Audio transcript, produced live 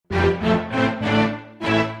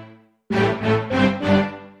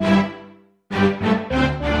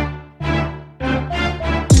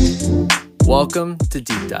Welcome to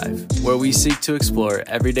Deep Dive, where we seek to explore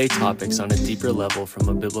everyday topics on a deeper level from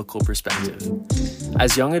a biblical perspective.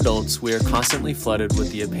 As young adults, we are constantly flooded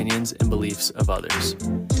with the opinions and beliefs of others.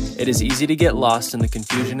 It is easy to get lost in the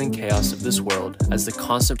confusion and chaos of this world as the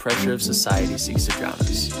constant pressure of society seeks to drown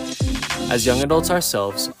us. As young adults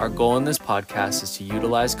ourselves, our goal in this podcast is to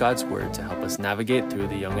utilize God's Word to help us navigate through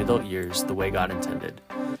the young adult years the way God intended.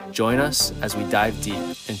 Join us as we dive deep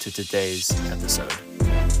into today's episode.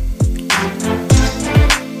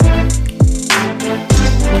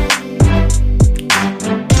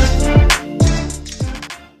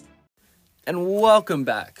 And welcome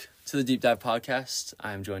back to the Deep Dive Podcast.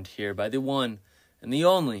 I am joined here by the one and the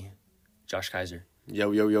only Josh Kaiser.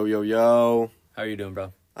 Yo. How are you doing,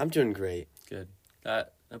 bro? I'm doing great. Good.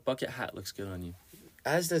 That bucket hat looks good on you.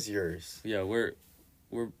 As does yours. Yeah, we're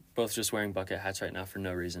both just wearing bucket hats right now for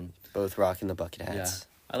no reason. Both rocking the bucket hats.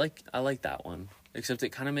 Yeah. I like that one. Except it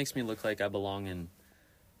kind of makes me look like I belong in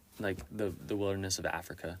like the wilderness of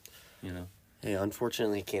Africa, you know. Hey,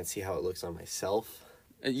 unfortunately, I can't see how it looks on myself.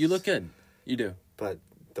 You look good. You do. But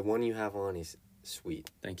the one you have on is sweet.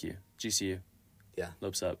 Thank you. GCU. Yeah.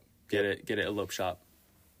 Lopes up. Get it at Lope Shop.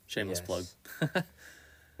 Shameless plug.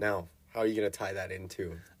 Now, how are you going to tie that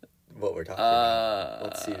into what we're talking about?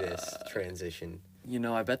 Let's see this transition. You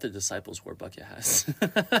know, I bet the disciples wore bucket hats.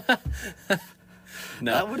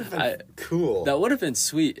 No, that would have been cool. That would have been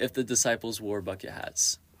sweet if the disciples wore bucket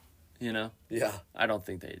hats. You know? Yeah. I don't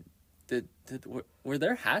think they did. Were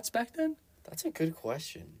there hats back then? That's a good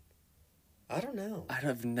question. I don't know.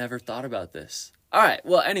 I've never thought about this. All right.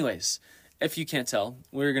 Well, anyways, if you can't tell,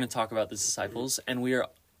 we're going to talk about the disciples, and we are,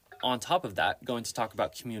 on top of that, going to talk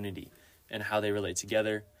about community and how they relate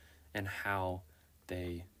together and how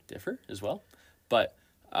they differ as well. But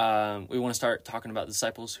we want to start talking about the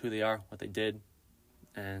disciples, who they are, what they did,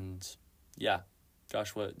 and yeah.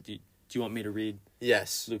 Josh, what do you want me to read?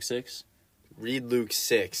 Yes. Luke 6? Read Luke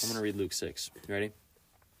 6. I'm going to read Luke 6. You ready?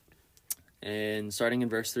 And starting in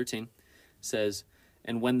verse 13, says,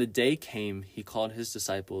 "And when the day came, he called his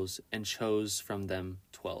disciples and chose from them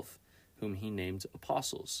 12, whom he named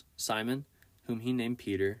apostles, Simon, whom he named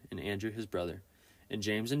Peter, and Andrew his brother, and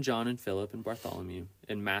James and John and Philip and Bartholomew,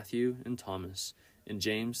 and Matthew and Thomas, and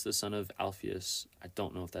James the son of Alphaeus." I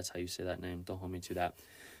don't know if that's how you say that name. Don't hold me to that.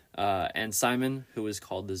 "And Simon, who was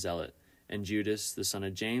called the Zealot, and Judas the son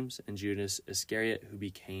of James, and Judas Iscariot, who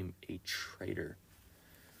became a traitor."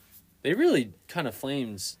 They really kind of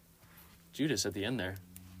flamed Judas at the end there.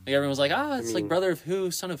 Like everyone was like, like brother of who,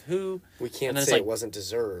 son of who. We can't say it wasn't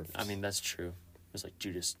deserved. I mean, that's true. It was like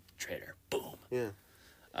Judas, traitor, boom.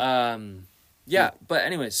 Yeah. But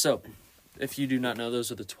anyways, so if you do not know,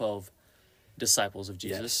 those are the 12 disciples of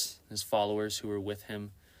Jesus, his followers who were with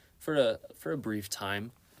him for a brief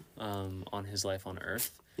time on his life on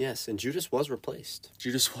earth. Yes, and Judas was replaced.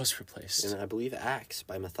 Judas was replaced. And I believe Acts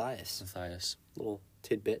by Matthias. Little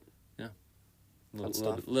tidbit. Yeah.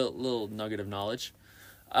 Little nugget of knowledge.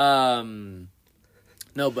 Nugget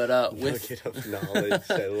of knowledge.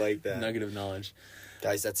 I like that. Nugget of knowledge.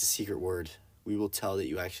 Guys, that's a secret word. We will tell that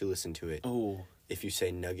you actually listen to it. Oh. If you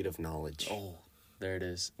say nugget of knowledge. Oh, there it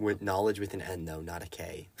is. With knowledge with an N, though, not a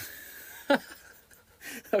K.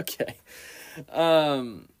 Okay.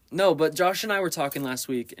 No, but Josh and I were talking last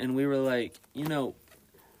week, and we were like, you know,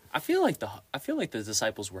 I feel like the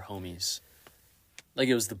disciples were homies. Like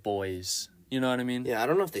it was the boys. You know what I mean? Yeah, I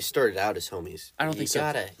don't know if they started out as homies. I don't think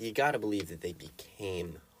so. You gotta believe that they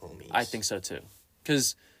became homies. I think so too.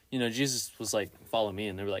 Because, you know, Jesus was like, "Follow me,"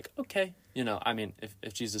 and they were like, "Okay." You know, I mean,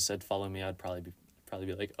 if Jesus said, "Follow me," I'd probably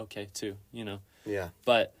be like, "Okay," too. You know. Yeah.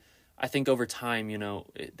 But I think over time, you know,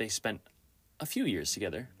 they spent a few years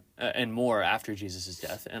together and more after Jesus'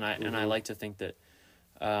 death, and I like to think that,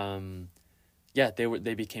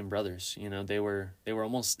 they became brothers. You know, they were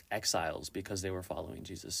almost exiles because they were following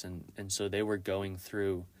Jesus, and so they were going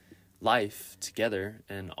through life together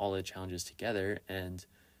and all the challenges together, and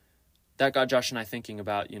that got Josh and I thinking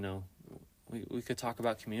about, you know, we could talk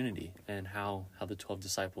about community and how the 12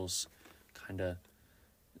 disciples kind of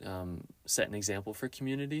set an example for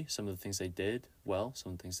community. Some of the things they did well,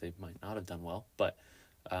 some of the things they might not have done well, but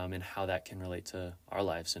and how that can relate to our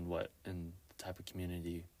lives and the type of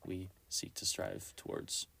community we seek to strive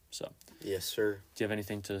towards. So, yes, sir. Do you have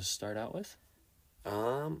anything to start out with?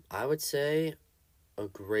 I would say a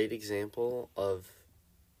great example of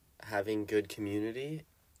having good community.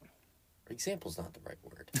 Example's not the right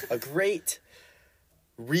word. A great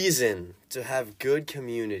reason to have good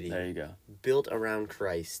community. There you go. Built around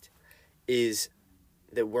Christ is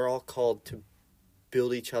that we're all called to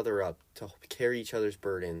build each other up, to carry each other's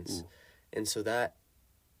burdens. Ooh. And so that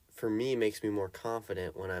for me, makes me more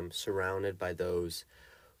confident when I'm surrounded by those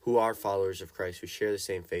who are followers of Christ, who share the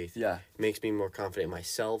same faith. Yeah. It makes me more confident in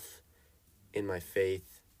myself, in my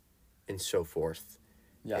faith, and so forth.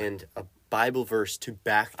 Yeah. And a Bible verse to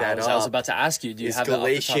back that I was up about to ask you, do you is have it off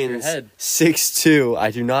the top of your Galatians head? 6:2.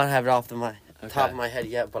 I do not have it off the top Okay. of my head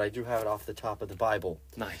yet, but I do have it off the top of the Bible,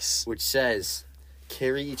 Nice. which says,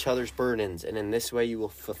 "Carry each other's burdens, and in this way you will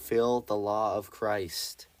fulfill the law of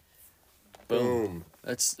Christ." Boom.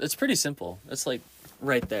 It's pretty simple. It's like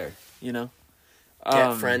right there, you know?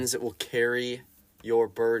 Get friends that will carry your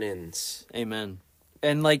burdens. Amen.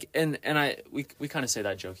 And like and we kind of say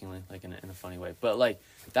that jokingly, like in a funny way, but like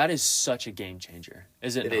that is such a game changer,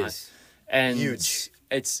 is it It not? is. And Huge.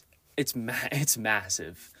 It's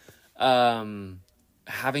massive.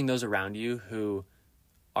 Having those around you who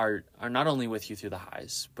are not only with you through the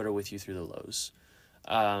highs, but are with you through the lows,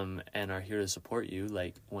 and are here to support you,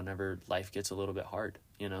 like whenever life gets a little bit hard,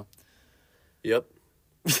 you know. Yep.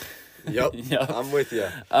 Yep. Yep. I'm with you.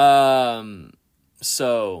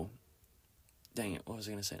 So, dang it, what was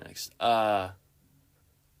I gonna say next? I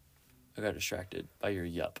got distracted by your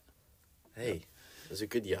yup. Hey, it was a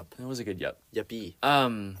good yup. It was a good yup. Yuppie.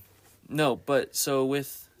 No, but so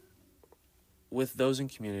with those in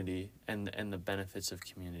community and the benefits of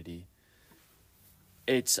community,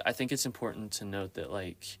 I think it's important to note that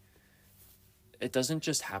like it doesn't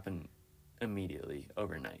just happen immediately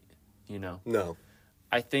overnight, you know. No.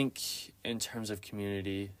 I think in terms of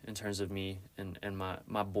community, in terms of me and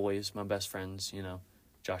my boys, my best friends, you know,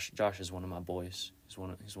 Josh is one of my boys. He's one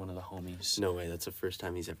of the homies. No way. That's the first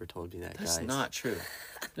time he's ever told me that, That's guys. not true.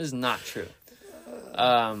 That is not true.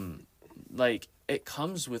 Like it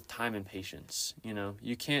comes with time and patience, you know.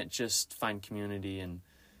 You can't just find community and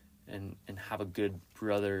have a good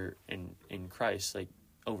brother in Christ like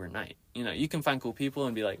overnight. You know, you can find cool people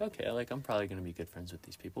and be like, okay, like I'm probably going to be good friends with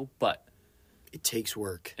these people, but It takes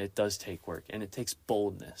work. it does take work and it takes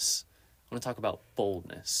boldness. I want to talk about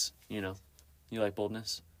boldness, you know. You like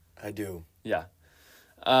boldness? I do. Yeah.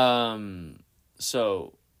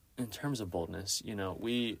 So in terms of boldness, you know,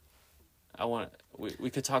 we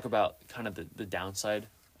could talk about kind of the downside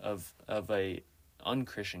of a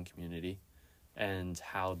unchristian community and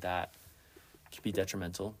how that can be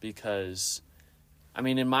detrimental because I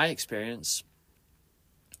mean in my experience,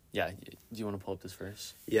 yeah, do you want to pull up this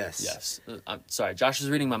verse? Yes. Yes. I'm sorry, Josh is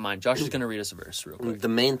reading my mind. Josh is going to read us a verse real quick. The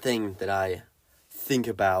main thing that I think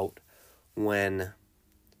about when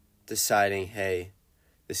deciding, hey,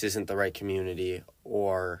 this isn't the right community,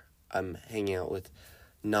 or I'm hanging out with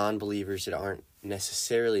non-believers that aren't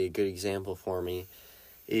necessarily a good example for me,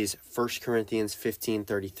 is 1 Corinthians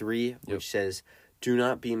 15:33, which says, "Do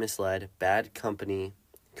not be misled. Bad company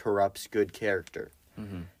corrupts good character."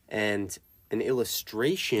 Mm-hmm. And an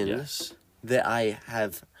illustration Yes. that I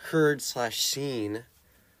have heard / seen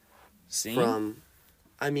See? from,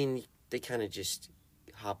 I mean, they kind of just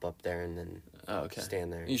hop up there and then Oh, okay.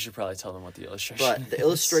 stand there. You should probably tell them what the illustration But the is.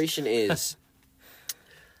 illustration is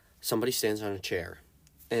somebody stands on a chair,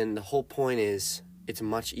 and the whole point is it's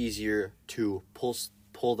much easier to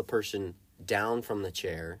pull the person down from the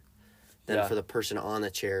chair than Yeah. for the person on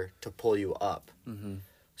the chair to pull you up. Mm-hmm.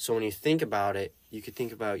 So when you think about it, you could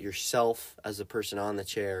think about yourself as the person on the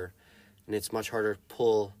chair, and it's much harder to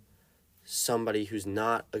pull somebody who's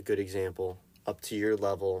not a good example up to your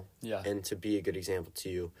level Yeah. and to be a good example to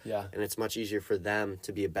you. Yeah. And it's much easier for them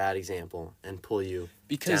to be a bad example and pull you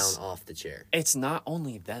Because down off the chair. it's not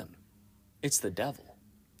only them, it's the devil.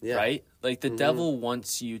 Yeah. Right? Like the devil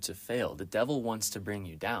wants you to fail. The devil wants to bring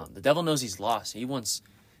you down. The devil knows he's lost. He's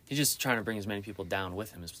just trying to bring as many people down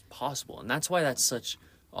with him as possible. And that's why that's such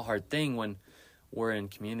a hard thing when we're in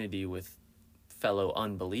community with fellow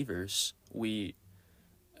unbelievers.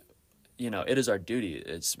 It is our duty.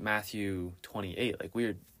 It's Matthew 28. Like we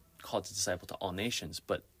are called to disciple to all nations,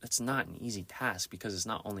 but it's not an easy task because it's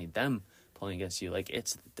not only them pulling against you, like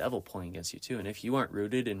it's the devil pulling against you too. And if you aren't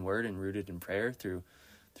rooted in word and rooted in prayer through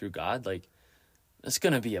God, like it's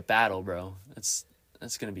going to be a battle, bro. It's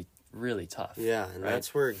going to be really tough. Yeah, and right?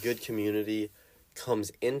 that's where a good community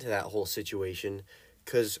comes into that whole situation,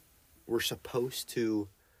 because we're supposed to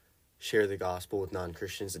share the gospel with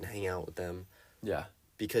non-Christians and hang out with them, Yeah.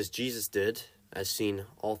 because Jesus did, as seen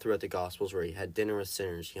all throughout the Gospels, where he had dinner with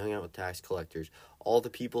sinners, he hung out with tax collectors, all the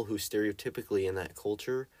people who stereotypically in that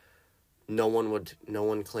culture, no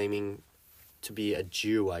one claiming to be a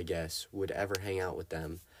Jew, I guess, would ever hang out with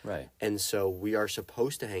them. Right. And so we are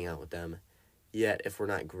supposed to hang out with them. Yet if we're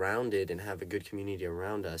not grounded and have a good community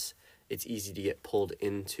around us, it's easy to get pulled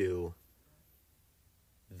into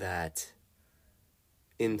that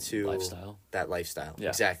into lifestyle. that lifestyle. Yeah.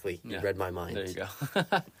 Exactly. You Yeah. read my mind. There you go.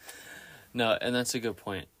 No, and that's a good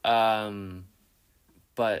point. But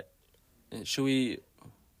what should we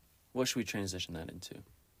transition that into?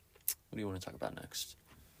 What do you want to talk about next?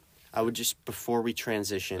 I would just, before we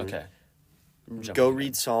transition, Okay. go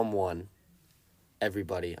read Psalm 1.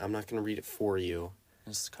 Everybody. I'm not going to read it for you,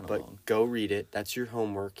 This is kind of but long. go read it. That's your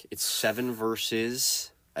homework. It's 7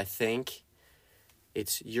 verses, I think.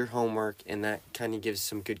 It's your homework, and that kind of gives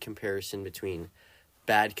some good comparison between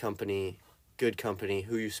bad company, good company,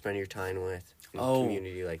 who you spend your time with, and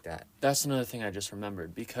community like that. That's another thing I just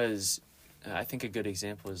remembered, because I think a good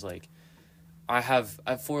example is like I have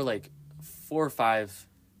 4 or 5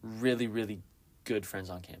 really, really good friends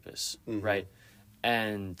on campus, right?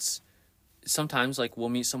 And sometimes like we'll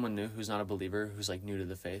meet someone new who's not a believer, who's like new to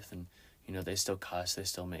the faith, and they still cuss, they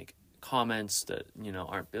still make comments that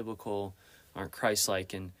aren't biblical, aren't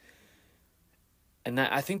Christ-like, and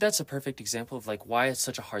that, I think that's a perfect example of like why it's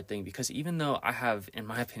such a hard thing, because even though I have, in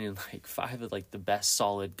my opinion, like 5 of like the best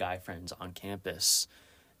solid guy friends on campus,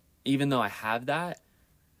 even though I have that,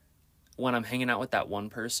 when I'm hanging out with that one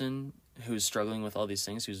person who's struggling with all these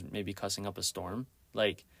things, who's maybe cussing up a storm,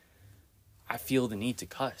 like I feel the need to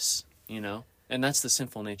cuss, and that's the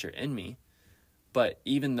sinful nature in me. But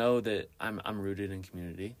even though that I'm rooted in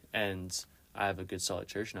community, and I have a good solid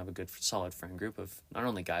church, and I have a good solid friend group of not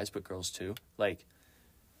only guys but girls too, like,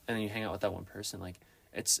 and then you hang out with that one person, like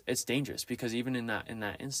it's dangerous, because even in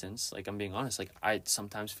that instance, like I'm being honest, like I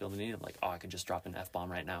sometimes feel the need of like, oh, I could just drop an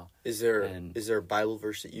F-bomb right now. Is there a Bible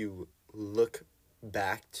verse that you look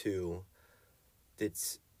back to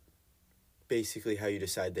that's basically how you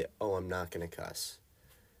decide that, oh, I'm not going to cuss?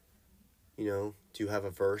 Do you have a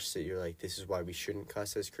verse that you're like, this is why we shouldn't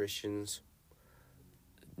cuss as Christians?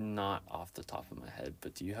 Not off the top of my head,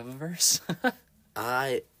 but do you have a verse?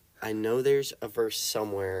 I know there's a verse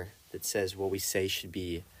somewhere that says what we say should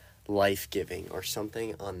be life-giving or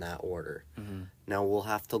something on that order. Mm-hmm. Now, we'll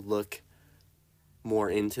have to look more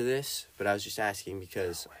into this, but I was just asking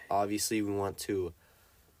because obviously we want to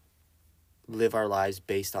live our lives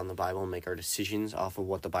based on the Bible and make our decisions off of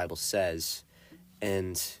what the Bible says.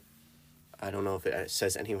 And I don't know if it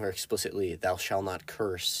says anywhere explicitly, thou shalt not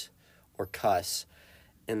curse or cuss.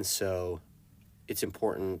 And so it's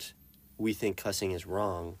important. We think cussing is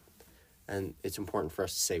wrong, and it's important for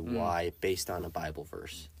us to say why based on a Bible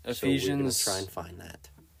verse. Ephesians, so we're going to try and find that.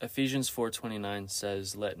 Ephesians 4:29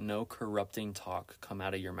 says, "Let no corrupting talk come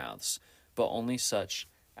out of your mouths, but only such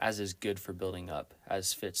as is good for building up,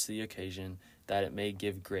 as fits the occasion, that it may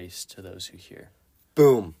give grace to those who hear."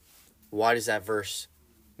 Boom. Why does that verse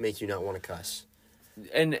make you not want to cuss?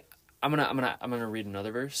 And I'm gonna read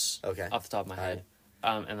another verse. Okay. Off the top of my head.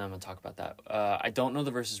 And then I'm gonna talk about that. I don't know the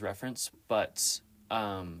verse's reference, but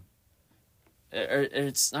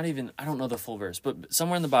it's not even, I don't know the full verse, but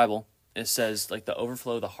somewhere in the Bible it says like the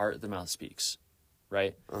overflow of the heart, the mouth speaks,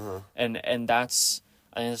 right? And that's,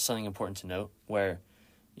 I think that's something important to note, where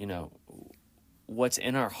what's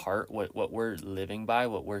in our heart, what we're living by,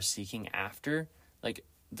 what we're seeking after, like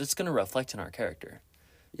that's gonna reflect in our character.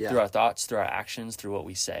 Yeah. Through our thoughts, through our actions, through what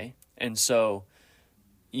we say. And so,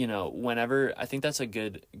 whenever, I think that's a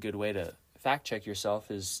good way to fact check yourself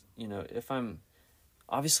is, if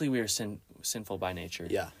obviously we are sinful by nature.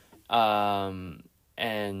 Yeah.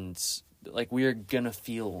 And like we are going to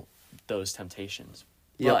feel those temptations.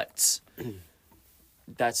 Yep. But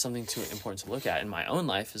that's something important to look at in my own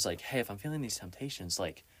life is like, hey, if I'm feeling these temptations,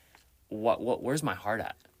 like where's my heart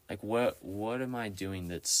at? Like what am I doing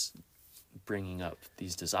that's bringing up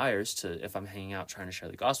these desires to, if I'm hanging out trying to share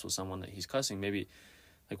the gospel with someone that he's cussing, maybe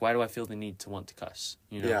like, why do I feel the need to want to cuss?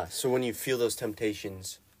 Yeah. So when you feel those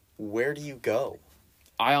temptations, where do you go?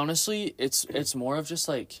 I honestly, it's more of just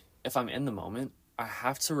like, if I'm in the moment, I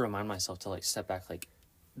have to remind myself to like step back, like,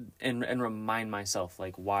 and remind myself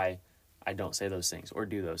like why I don't say those things or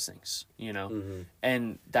do those things, Mm-hmm.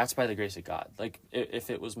 And that's by the grace of God. Like if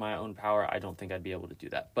it was my own power, I don't think I'd be able to do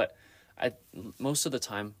that. But most of the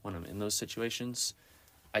time when I'm in those situations,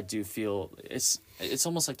 I do feel it's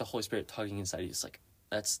almost like the Holy Spirit tugging inside you. It's like,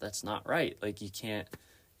 that's not right. Like you can't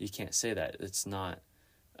say that. It's not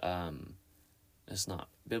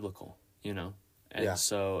biblical, And Yeah.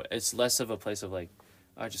 so it's less of a place of like,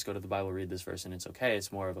 I just go to the Bible, read this verse, and it's okay.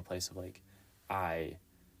 It's more of a place of like, I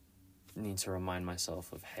need to remind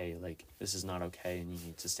myself of, hey, like this is not okay, and you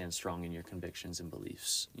need to stand strong in your convictions and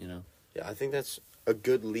beliefs, Yeah, I think that's a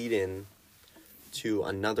good lead-in to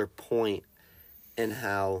another point in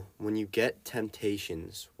how when you get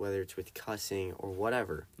temptations, whether it's with cussing or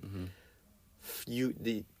whatever, you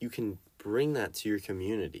can bring that to your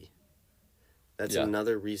community. That's Yeah.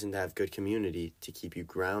 another reason to have good community, to keep you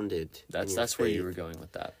grounded. That's where you were going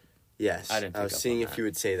with that. Yes. I didn't pick was up seeing on if that. you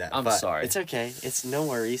would say that. I'm but sorry. It's okay. It's no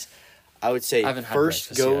worries. I would say I haven't had first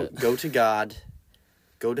breakfast yet. go to God,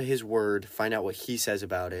 go to his word, find out what he says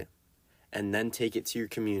about it, and then take it to your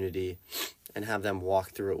community and have them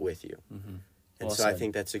walk through it with you. Mm-hmm. And Well so I said.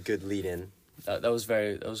 think that's a good lead in. That was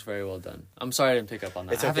very well done. I'm sorry I didn't pick up on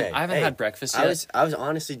that. It's okay. I haven't Hey, had breakfast yet. I was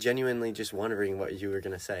honestly genuinely just wondering what you were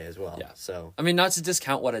going to say as well. Yeah. So I mean, not to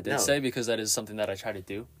discount what I did No. say, because that is something that I try to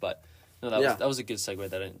do, but no, that Yeah. was a good segue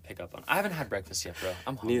that I didn't pick up on. I haven't had breakfast yet, bro.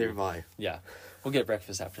 I'm hungry. neither have I. Yeah, we'll get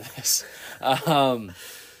breakfast after this.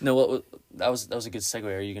 No, that was a good segue.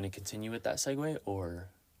 Are you going to continue with that segue, or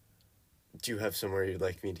Do you have somewhere you'd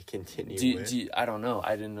like me to continue with? do you, I don't know.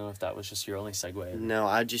 I didn't know if that was just your only segue. No,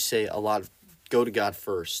 I'd just say go to God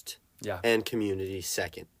first Yeah. and community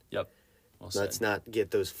second. Yep. Well said. Let's not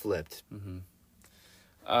get those flipped.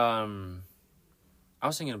 I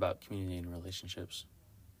was thinking about community and relationships.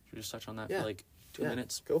 Should we just touch on that Yeah. for like 2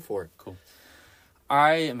 minutes? Go for it. Cool.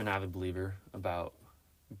 I am an avid believer about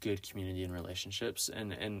good community and relationships,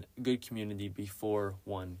 and good community before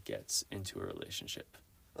one gets into a relationship.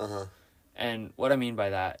 Uh-huh. And what I mean by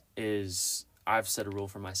that is I've set a rule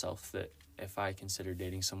for myself that if I consider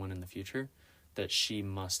dating someone in the future, that she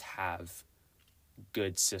must have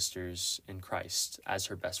good sisters in Christ as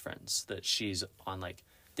her best friends, that she's on like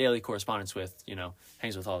daily correspondence with,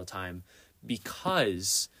 hangs with all the time,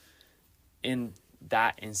 because in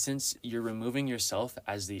that instance, you're removing yourself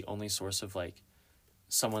as the only source of like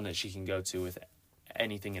someone that she can go to with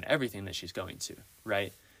anything and everything that she's going to,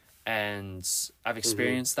 right? And I've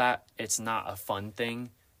experienced that. It's not a fun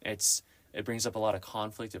thing. It brings up a lot of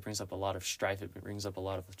conflict. It brings up a lot of strife. It brings up a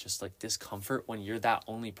lot of just like discomfort when you're that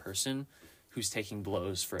only person who's taking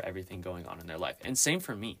blows for everything going on in their life. And same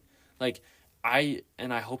for me. Like I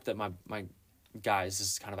hope that my guys,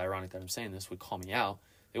 this is kind of ironic that I'm saying this, would call me out.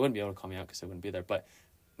 They wouldn't be able to call me out because they wouldn't be there. But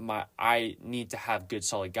I need to have good,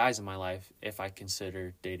 solid guys in my life if I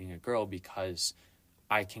consider dating a girl, because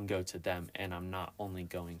I can go to them and I'm not only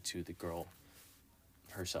going to the girl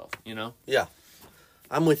herself, Yeah.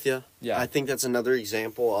 I'm with you. Yeah. I think that's another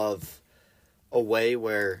example of a way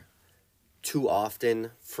where too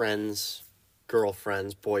often friends,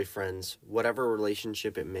 girlfriends, boyfriends, whatever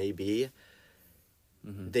relationship it may be,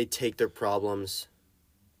 they take their problems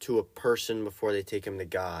to a person before they take them to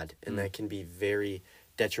God. And that can be very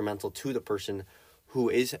detrimental to the person who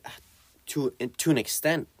is, to an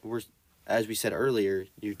extent, as we said earlier,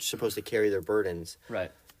 you're supposed to carry their burdens.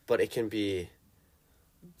 Right. But it can be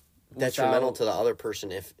detrimental to the other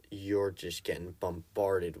person if you're just getting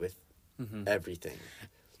bombarded with everything.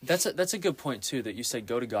 That's a good point too, that you said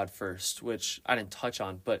go to God first, which I didn't touch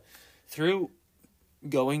on, but through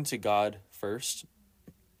going to God first,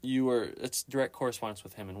 it's direct correspondence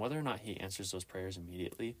with him, and whether or not he answers those prayers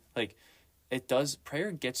immediately, like it does,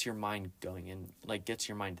 prayer gets your mind going and like gets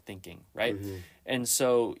your mind thinking, right? And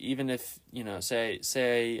so even if,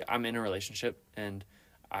 say I'm in a relationship and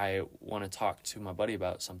I want to talk to my buddy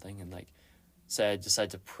about something, and like say I decide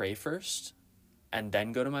to pray first and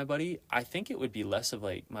then go to my buddy, I think it would be less of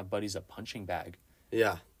like my buddy's a punching bag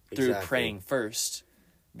Yeah, through exactly. praying first,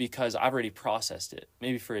 because I've already processed it,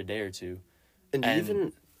 maybe for a day or two. And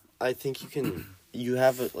even, I think you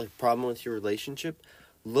have a problem with your relationship,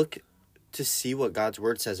 look to see what God's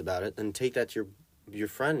word says about it, and take that to your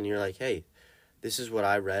friend, and you're like, hey, this is what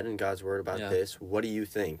I read in God's word about this. What do you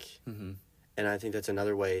think? Mm-hmm. And I think that's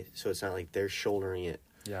another way, so it's not like they're shouldering it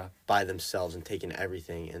by themselves and taking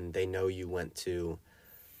everything, and they know you went to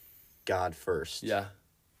God first. Yeah.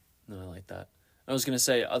 No, I like that. I was going to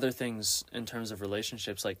say other things in terms of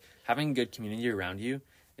relationships, like having a good community around you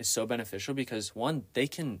is so beneficial, because one, they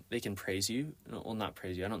can praise you. Well, not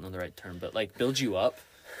praise you. I don't know the right term, but like build you up.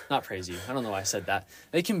 Not praise you. I don't know why I said that.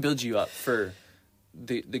 They can build you up for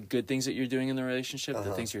the good things that you're doing in the relationship,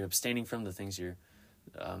 the things you're abstaining from, the things you're,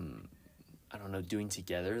 doing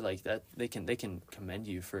together, like that. They can commend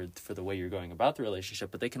you for the way you're going about the relationship,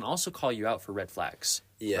 but they can also call you out for red flags.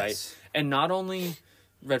 Yes. Right? And not only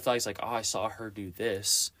red flags like, oh, I saw her do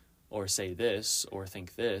this or say this or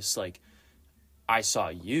think this, like I saw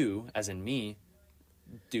you, as in me,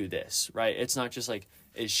 do this, right? It's not just like,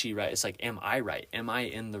 is she right? It's like, am I right? Am I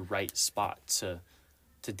in the right spot to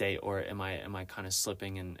date, or am I kind of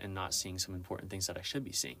slipping and not seeing some important things that I should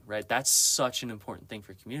be seeing, right? That's such an important thing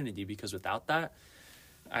for community, because without that,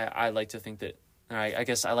 I like to think that, or I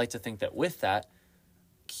guess I like to think that with that,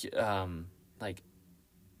 like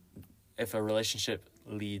if a relationship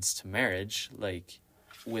leads to marriage, like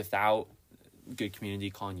without good community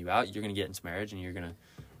calling you out, you're going to get into marriage and you're going to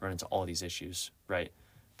run into all these issues, right?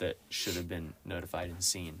 that should have been notified and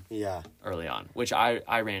seen Yeah. early on, which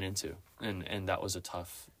I ran into, and that was a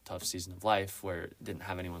tough season of life where it didn't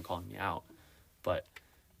have anyone calling me out, but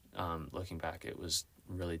looking back, it was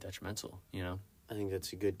really detrimental, you know. I think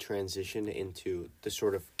that's a good transition into the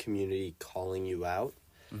sort of community calling you out.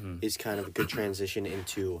 Is kind of a good transition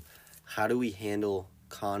into how do we handle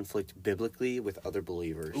conflict biblically with other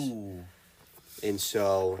believers. Ooh. And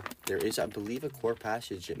so there is, I believe, a core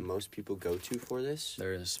passage that most people go to for this.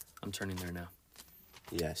 There is. I'm turning there now.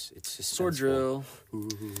 Yes, it's suspenseful. Sword drill.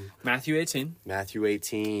 Matthew 18, Matthew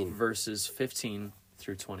 18. verses 15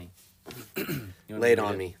 through 20. Lay it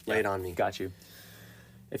on me. Lay it on me. Got you.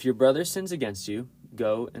 If your brother sins against you,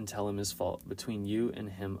 go and tell him his fault between you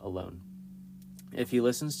and him alone. If he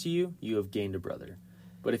listens to you, you have gained a brother.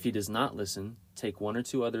 But if he does not listen, take one or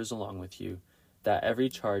two others along with you, that every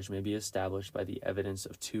charge may be established by the evidence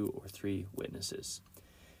of 2 or 3 witnesses.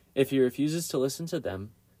 If he refuses to listen to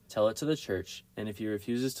them, tell it to the church, and if he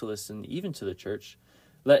refuses to listen even to the church,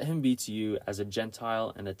 let him be to you as a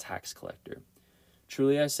Gentile and a tax collector.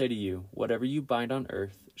 Truly I say to you, whatever you bind on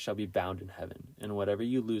earth shall be bound in heaven, and whatever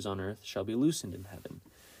you loose on earth shall be loosened in heaven.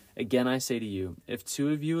 Again I say to you, if 2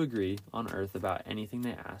 of you agree on earth about anything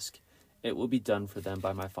they ask, it will be done for them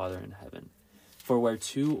by my Father in heaven. For where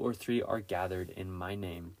 2 or 3 are gathered in my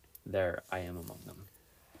name, there I am among them.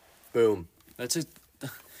 Boom. That's it.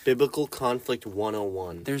 Biblical conflict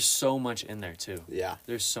 101. There's so much in there too. Yeah.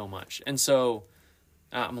 There's so much. And so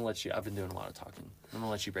I'm gonna let you, I've been doing a lot of talking. I'm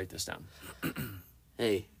gonna let you break this down.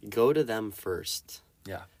 Hey, go to them first.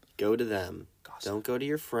 Yeah. Go to them. Gossip. Don't go to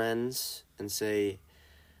your friends and say,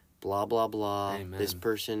 blah, blah, blah. Amen. This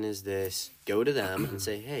person is this. Go to them and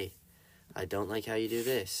say, hey, I don't like how you do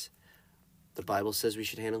this. The Bible says we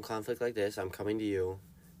should handle conflict like this. I'm coming to you.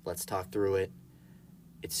 Let's talk through it.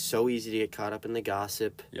 It's so easy to get caught up in the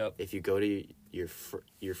gossip. Yep. If you go to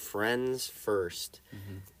your friends first.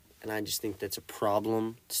 And I just think that's a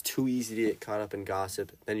problem. It's too easy to get caught up in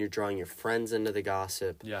gossip. Then you're drawing your friends into the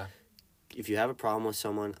gossip. Yeah. If you have a problem with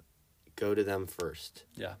someone, go to them first.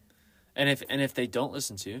 Yeah. And if they don't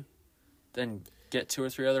listen to you, then get 2 or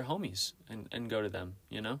 3 other homies and go to them,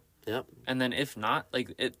 you know? Yep. And then if not,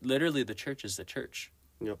 like, it literally, the church is the church.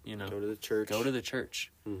 Yep. You know? Go to the church. Go to the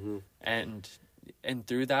church. Mm-hmm. And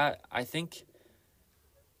through that, I think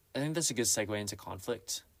that's a good segue into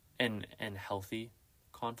conflict and healthy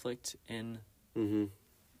conflict in Mm-hmm.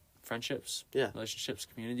 friendships, Yeah. relationships,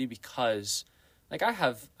 community, because like I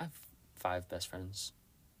have 5 best friends,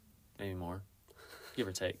 maybe more, give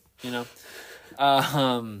or take, you know?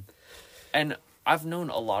 And I've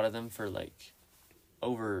known a lot of them for like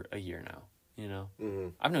over a year now, you know? Mm-hmm.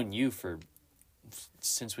 I've known you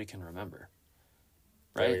since we can remember.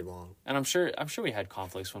 Right? Very long. And I'm sure we had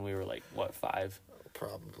conflicts when we were like, what, 5?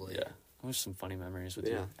 Probably. Yeah. There's some funny memories with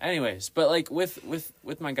Yeah. you. Anyways, but like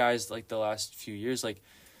with my guys, like the last few years, like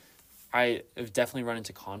I have definitely run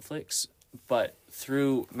into conflicts, but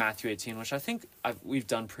through Matthew 18, which I think we've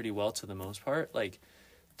done pretty well to the most part, like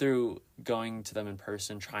through going to them in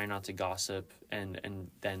person, trying not to gossip, and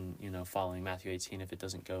then, you know, following Matthew 18 if it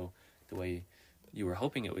doesn't go the way you were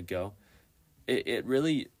hoping it would go, it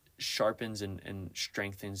really sharpens and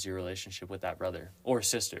strengthens your relationship with that brother or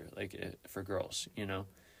sister, like for girls, you know?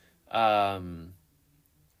 And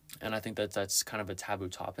I think that's kind of a taboo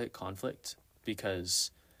topic, conflict,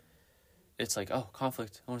 because it's like, oh,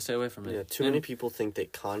 conflict, I want to stay away from it. Yeah, too many people think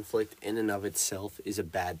that conflict in and of itself is a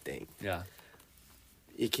bad thing. Yeah.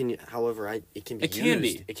 It can, however, it can be It used. can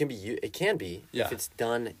be. It can be Yeah. if it's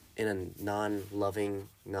done in a non-loving,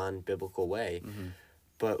 non-biblical way. Mm-hmm.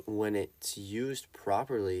 But when it's used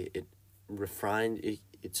properly,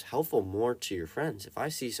 it's helpful more to your friends. If I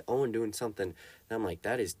see Owen doing something, and I'm like,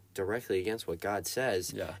 that is directly against what God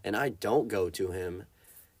says, Yeah. and I don't go to him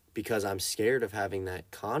because I'm scared of having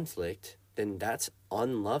that conflict, then that's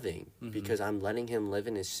unloving because I'm letting him live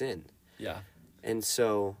in his sin. Yeah. And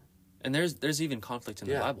so... And there's even conflict in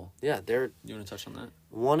the Bible. Yeah, You want to touch on that?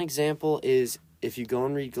 one example is if you go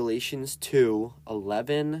and read Galatians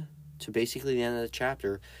 2:11 to basically the end of the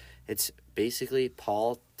chapter, it's basically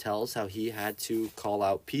Paul tells how he had to call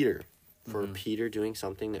out Peter for Peter doing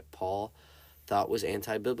something that Paul thought was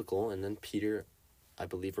anti-biblical, and then Peter, I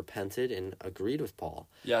believe, repented and agreed with Paul.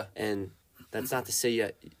 Yeah. And that's not to say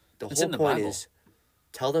yet. The It's whole in the point Bible. is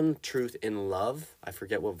tell them the truth in love. I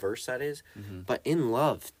forget what verse that is, but in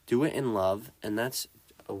love, do it in love, and that's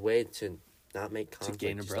a way to not make conflict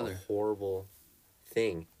gain a just brother. horrible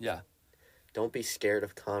thing. Yeah. Don't be scared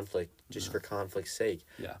of conflict just for conflict's sake.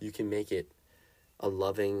 Yeah. You can make it a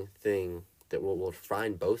loving thing that will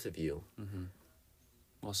find both of you.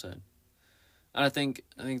 Well said. And I think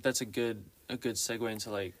that's a good a good segue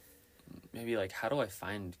into like maybe like how do I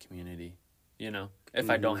find community? You know,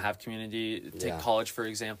 if I don't have community, take college for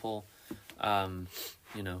example.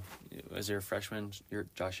 You know, as you're a freshman,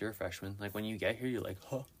 Josh, you're a freshman. Like when you get here, you're like,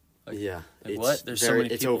 huh. Like, like what? There's so many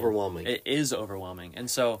people. It's overwhelming. It is overwhelming. And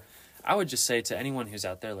so I would just say to anyone who's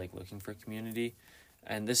out there like looking for community,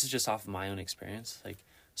 and this is just off of my own experience, like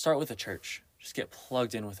start with a church. Just get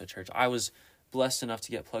plugged in with a church. I was blessed enough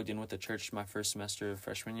to get plugged in with a church my first semester of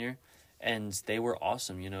freshman year, and they were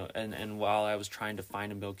awesome, you know. And while I was trying to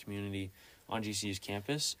find and build community on GCU's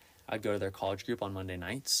campus, I'd go to their college group on Monday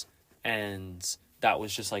nights, and that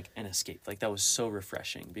was just like an escape. Like that was so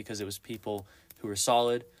refreshing because it was people who were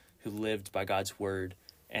solid, who lived by God's word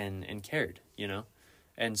and cared, you know?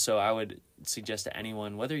 And so I would suggest to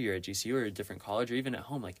anyone, whether you're at GCU or a different college or even at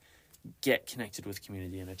home, like get connected with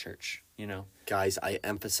community in a church, you know? Guys, I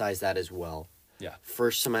emphasize that as well. Yeah.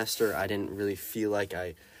 First semester, I didn't really feel like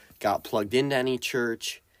I got plugged into any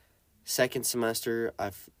church. Second semester,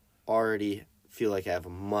 I've already feel like I have a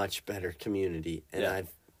much better community, and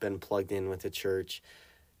I've been plugged in with a church.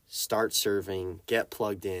 Start serving, get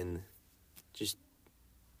plugged in. Just,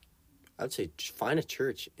 I would say, just find a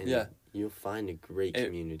church, and you'll find a great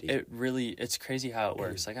community. It's crazy how it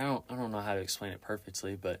works. Like I don't know how to explain it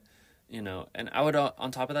perfectly, but you know, and I would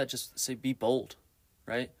on top of that just say be bold,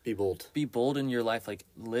 right? Be bold. Be bold in your life, like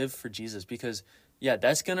live for Jesus, because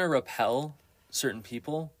that's gonna repel certain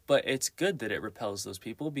people, but it's good that it repels those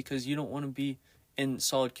people because you don't want to be in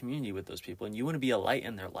solid community with those people and you want to be a light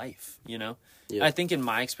in their life, you know? Yeah. I think in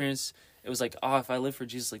my experience, it was like, if I live for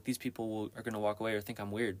Jesus, like these people are going to walk away or think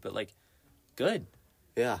I'm weird, but like, good.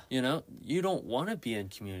 Yeah. You know, you don't want to be in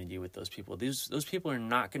community with those people. Those people are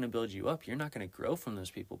not going to build you up. You're not going to grow from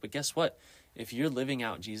those people. But guess what? If you're living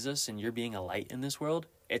out Jesus and you're being a light in this world,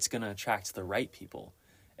 it's going to attract the right people.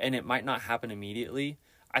 And it might not happen immediately.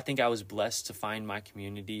 I think I was blessed to find my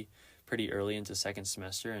community pretty early into second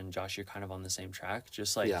semester, and Josh, you're kind of on the same track.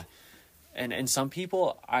 Just like, and some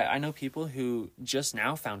people, I know people who just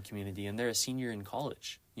now found community, and they're a senior in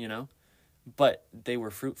college, you know, but they were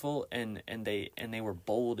fruitful and they were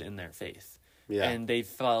bold in their faith, and they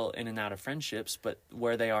fell in and out of friendships, but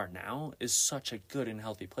where they are now is such a good and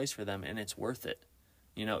healthy place for them, and it's worth it,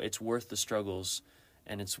 you know, it's worth the struggles.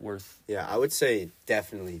 And it's worth... Yeah, I would say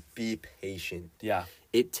definitely be patient. Yeah.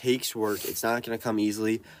 It takes work. It's not going to come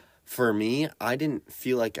easily. For me, I didn't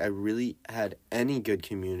feel like I really had any good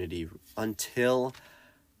community until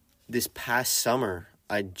this past summer.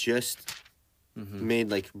 I just made,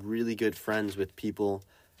 like, really good friends with people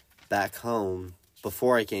back home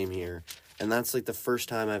before I came here. And that's, like, the first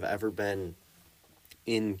time I've ever been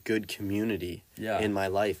in good community in my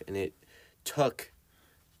life. And it took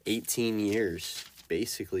 18 years...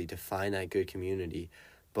 basically to find that good community,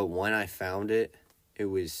 but when I found it,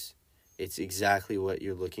 it's exactly what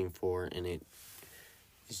you're looking for, and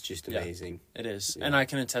it's just amazing. It is. And I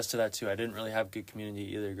can attest to that too. I didn't really have good community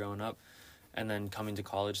either growing up, and then coming to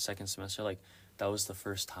college second semester, like that was the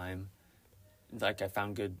first time like I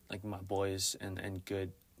found good, like my boys and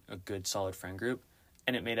a good solid friend group,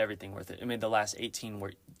 and it made everything worth it. It made the last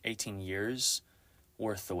 18 years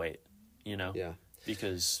worth the wait, you know? Yeah.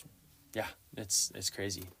 Because it's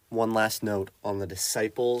crazy. One last note on the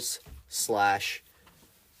disciples /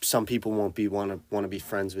 some people won't want to be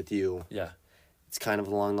friends with you. Yeah. It's kind of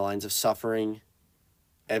along the lines of suffering.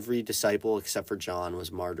 Every disciple except for John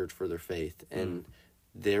was martyred for their faith, and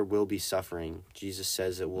there will be suffering. Jesus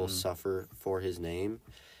says it will suffer for his name,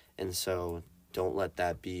 and so don't let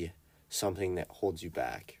that be something that holds you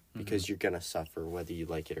back, because you're going to suffer whether you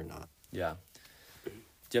like it or not. Yeah.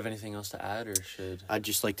 Do you have anything else to add, or should... I'd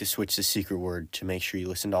just like to switch the secret word to make sure you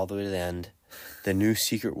listened all the way to the end. The new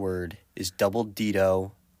secret word is double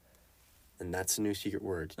ditto, and that's the new secret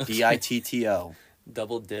word. D-I-T-T-O.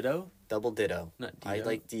 Double ditto? Double ditto. Not ditto? I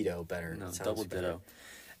like ditto better. No, it sounds double better. ditto.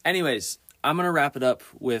 Anyways, I'm going to wrap it up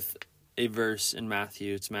with a verse in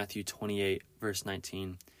Matthew. It's Matthew 28, verse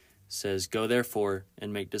 19. It says, "Go therefore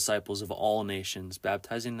and make disciples of all nations,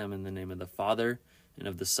 baptizing them in the name of the Father and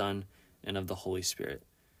of the Son and of the Holy Spirit."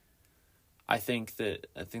 I think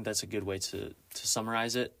that's a good way to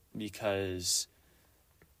summarize it, because,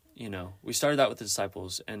 you know, we started out with the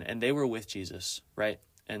disciples and they were with Jesus, right?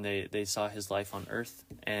 And they saw his life on earth,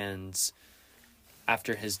 and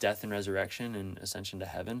after his death and resurrection and ascension to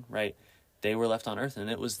heaven, right? They were left on earth, and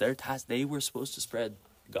it was their task. They were supposed to spread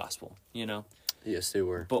the gospel, you know? Yes, they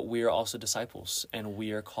were. But we are also disciples, and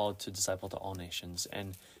we are called to disciple to all nations.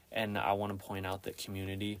 And I want to point out that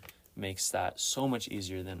community makes that so much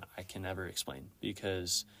easier than I can ever explain,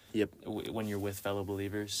 because when you're with fellow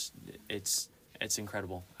believers, it's it's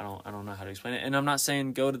incredible. I don't know how to explain it. And I'm not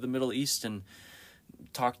saying go to the Middle East and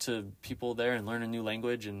talk to people there and learn a new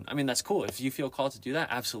language. And I mean, that's cool. If you feel called to do that,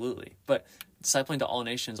 absolutely. But discipling to all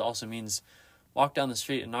nations also means walk down the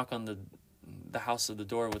street and knock on the house of the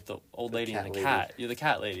door with the old lady and the cat. You're the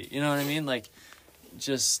cat lady. You know what I mean? Like,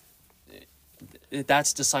 just,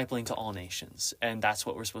 that's discipling to all nations. And that's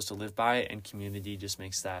what we're supposed to live by. And community just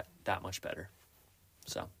makes that much better.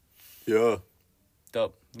 So. Yeah.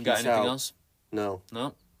 Dope. You got anything else? No.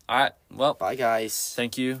 No? All right. Well. Bye, guys.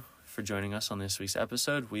 Thank you for joining us on this week's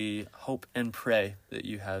episode. We hope and pray that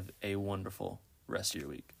you have a wonderful rest of your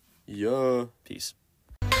week. Yeah. Peace.